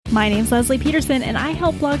My name's Leslie Peterson, and I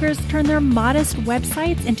help bloggers turn their modest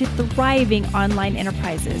websites into thriving online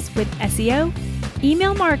enterprises with SEO,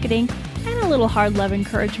 email marketing, and a little hard love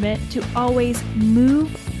encouragement to always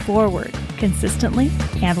move forward consistently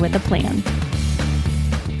and with a plan.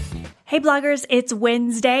 Hey bloggers, it's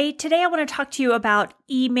Wednesday. Today I want to talk to you about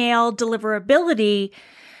email deliverability,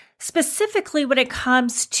 specifically when it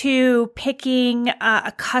comes to picking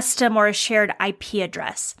a custom or a shared IP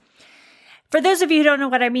address. For those of you who don't know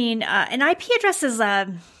what I mean, an IP address is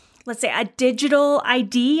let's say a digital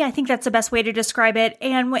ID. I think that's the best way to describe it.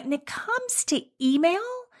 And when it comes to email,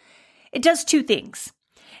 it does two things.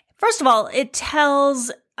 First of all, it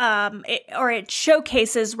tells it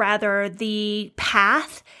showcases rather the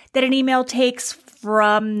path that an email takes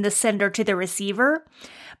from the sender to the receiver.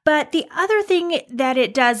 But the other thing that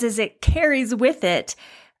it does is it carries with it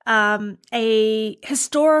a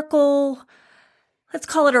historical, let's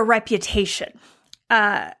call it a reputation.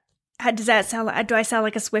 How does that sound? Do I sound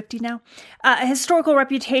like a Swiftie now? A historical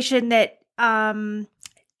reputation that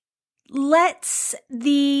lets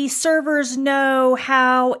the servers know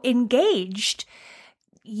how engaged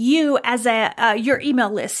you as your email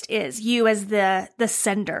list is, you as the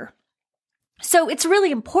sender. So it's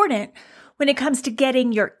really important when it comes to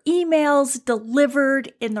getting your emails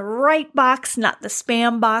delivered in the right box, not the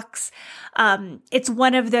spam box. It's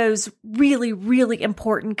one of those really, really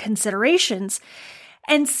important considerations.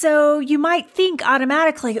 And so you might think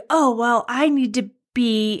automatically, oh, well, I need to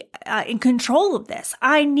be in control of this.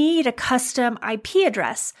 I need a custom IP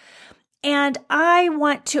address. And I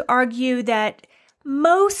want to argue that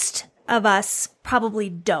most of us probably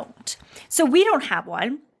don't. So we don't have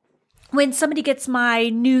one. When somebody gets my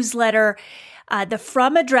newsletter, the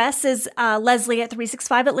from address is Leslie at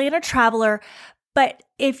 365 Atlanta Traveler. But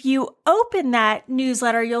if you open that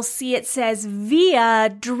newsletter, you'll see it says via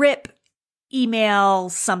drip email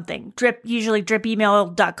something, usually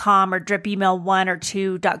dripemail.com or dripemail1 or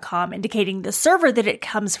 2.com, indicating the server that it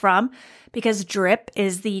comes from, because drip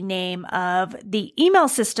is the name of the email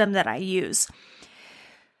system that I use.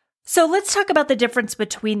 So let's talk about the difference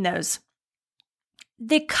between those.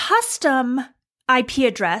 The custom IP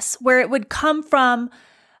address, where it would come from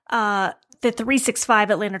the 365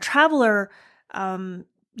 Atlanta Traveler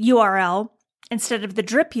URL instead of the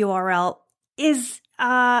drip URL, is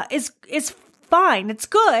fine. It's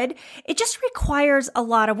good. It just requires a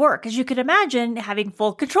lot of work. As you can imagine, having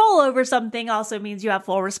full control over something also means you have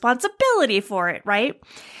full responsibility for it, right?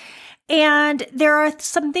 And there are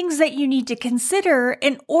some things that you need to consider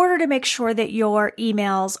in order to make sure that your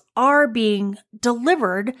emails are being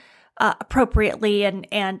delivered appropriately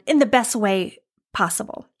and in the best way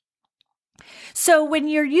possible. So when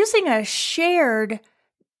you're using a shared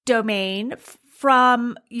domain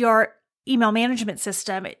from your email management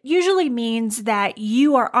system, it usually means that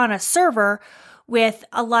you are on a server with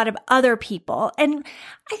a lot of other people. And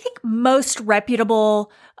I think most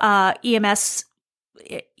reputable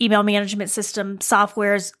email management system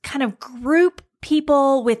softwares kind of group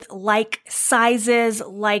people with like sizes,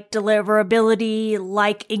 like deliverability,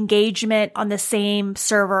 like engagement on the same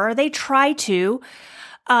server. They try to.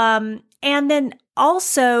 And then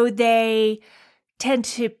also they tend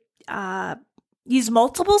to use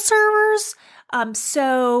multiple servers.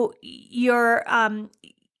 So your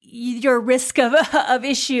risk of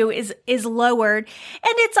issue is lowered.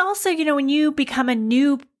 And it's also, when you become a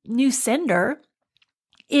new sender,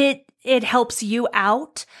 it helps you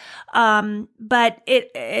out, but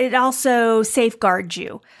it also safeguards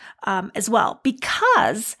you as well,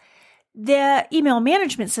 because the email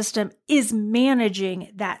management system is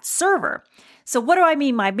managing that server. So what do I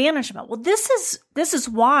mean by management? Well, this is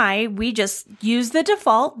why we just use the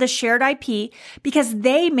default, the shared IP, because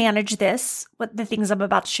they manage the things I'm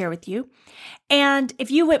about to share with you. And if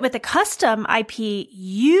you went with a custom IP,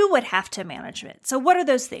 you would have to manage it. So what are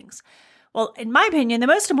those things? Well, in my opinion, the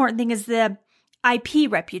most important thing is the IP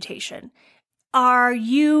reputation. Are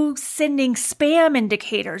you sending spam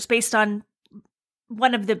indicators based on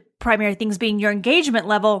one of the primary things being your engagement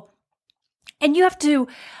level? And you have to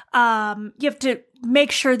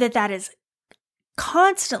make sure that is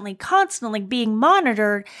constantly being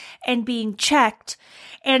monitored and being checked.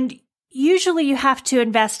 And usually you have to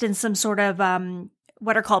invest in some sort of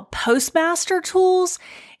what are called postmaster tools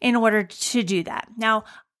in order to do that. Now,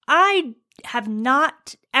 I have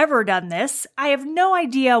not ever done this. I have no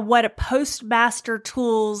idea what a postmaster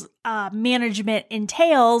tools management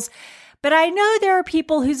entails, but I know there are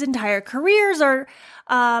people whose entire careers are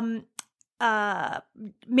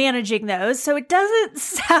managing those. So it doesn't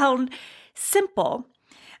sound simple.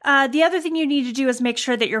 The other thing you need to do is make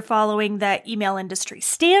sure that you're following the email industry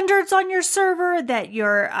standards on your server, that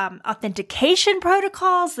your authentication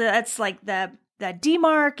protocols, that's like the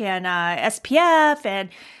DMARC and SPF, and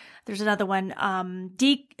there's another one,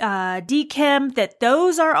 DKIM, that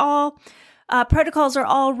those are all, protocols are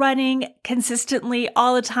all running consistently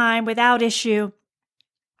all the time without issue.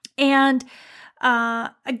 And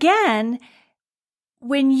again,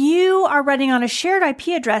 when you are running on a shared IP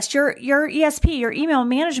address, your ESP, your email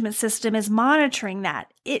management system, is monitoring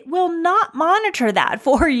that. It will not monitor that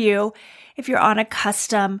for you if you're on a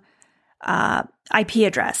custom IP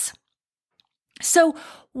address. So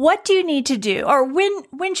what do you need to do, or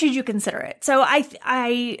when should you consider it? So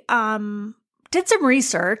I did some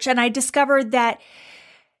research, and I discovered that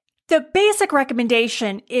the basic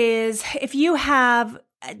recommendation is, if you have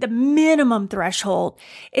the minimum threshold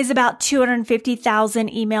is about 250,000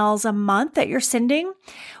 emails a month that you're sending.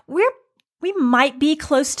 We might be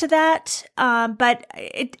close to that, but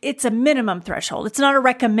it's a minimum threshold. It's not a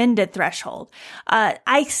recommended threshold.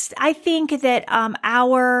 I think that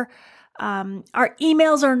our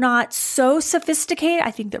emails are not so sophisticated.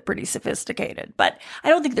 I think they're pretty sophisticated, but I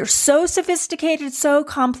don't think they're so sophisticated, so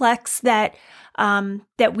complex that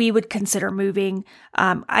we would consider moving.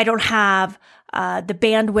 I don't have the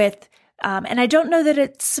bandwidth, and I don't know that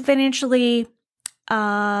it's financially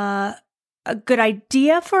a good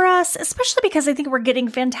idea for us, especially because I think we're getting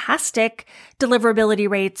fantastic deliverability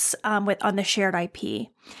rates on the shared IP.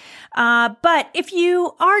 But if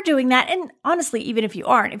you are doing that, and honestly, even if you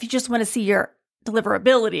aren't, if you just want to see your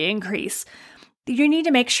deliverability increase, you need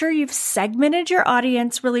to make sure you've segmented your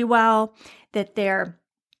audience really well, that they're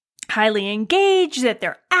highly engaged, that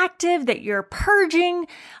they're active, that you're purging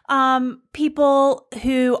people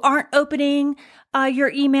who aren't opening your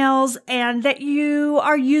emails, and that you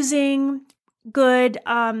are using good,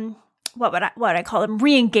 what I call them,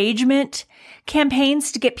 re-engagement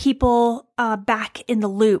campaigns to get people back in the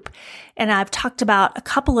loop. And I've talked about a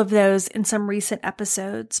couple of those in some recent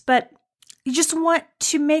episodes, but you just want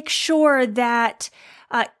to make sure that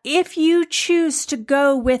if you choose to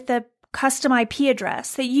go with a custom IP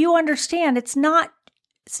address, that you understand it's not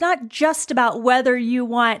just about whether you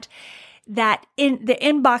want that in the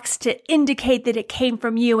inbox to indicate that it came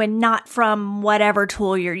from you and not from whatever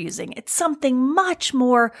tool you're using. It's something much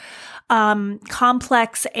more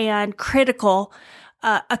complex and critical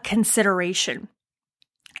a consideration.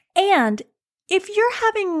 And if you're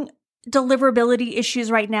having deliverability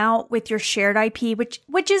issues right now with your shared IP, which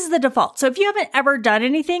is the default. So if you haven't ever done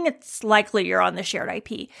anything, it's likely you're on the shared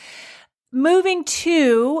IP. Moving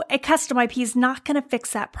to a custom IP is not going to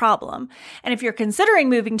fix that problem. And if you're considering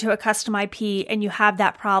moving to a custom IP and you have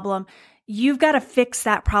that problem, you've got to fix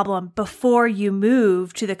that problem before you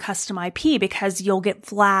move to the custom IP, because you'll get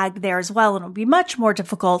flagged there as well. And it'll be much more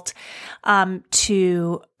difficult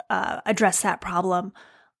to address that problem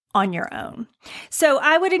on your own. So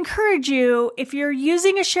I would encourage you, if you're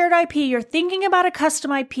using a shared IP, you're thinking about a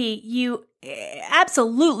custom IP, you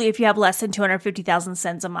absolutely, if you have less than 250,000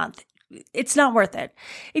 sends a month, it's not worth it.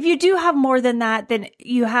 If you do have more than that, then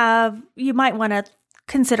you might want to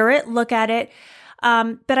consider it, look at it.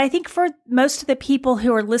 But I think for most of the people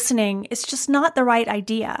who are listening, it's just not the right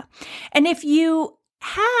idea. And if you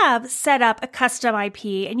have set up a custom IP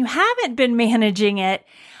and you haven't been managing it,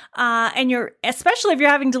 and especially if you're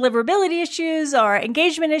having deliverability issues or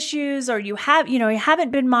engagement issues, or you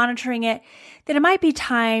haven't been monitoring it, then it might be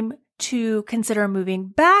time to consider moving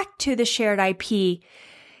back to the shared IP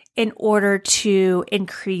in order to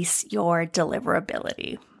increase your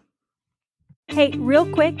deliverability. Hey, real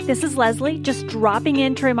quick, this is Leslie, just dropping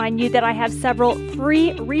in to remind you that I have several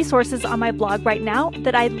free resources on my blog right now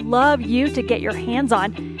that I'd love you to get your hands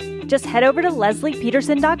on. Just head over to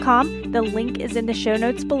lesliepeterson.com. The link is in the show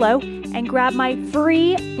notes below, and grab my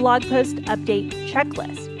free blog post update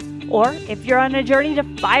checklist. Or if you're on a journey to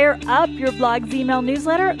fire up your blog's email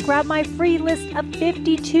newsletter, grab my free list of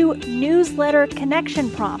 52 newsletter connection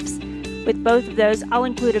prompts. With both of those, I'll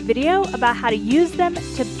include a video about how to use them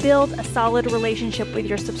to build a solid relationship with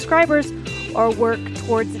your subscribers or work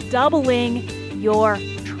towards doubling your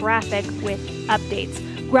traffic with updates.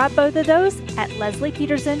 Grab both of those at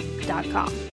lesliepeterson.com.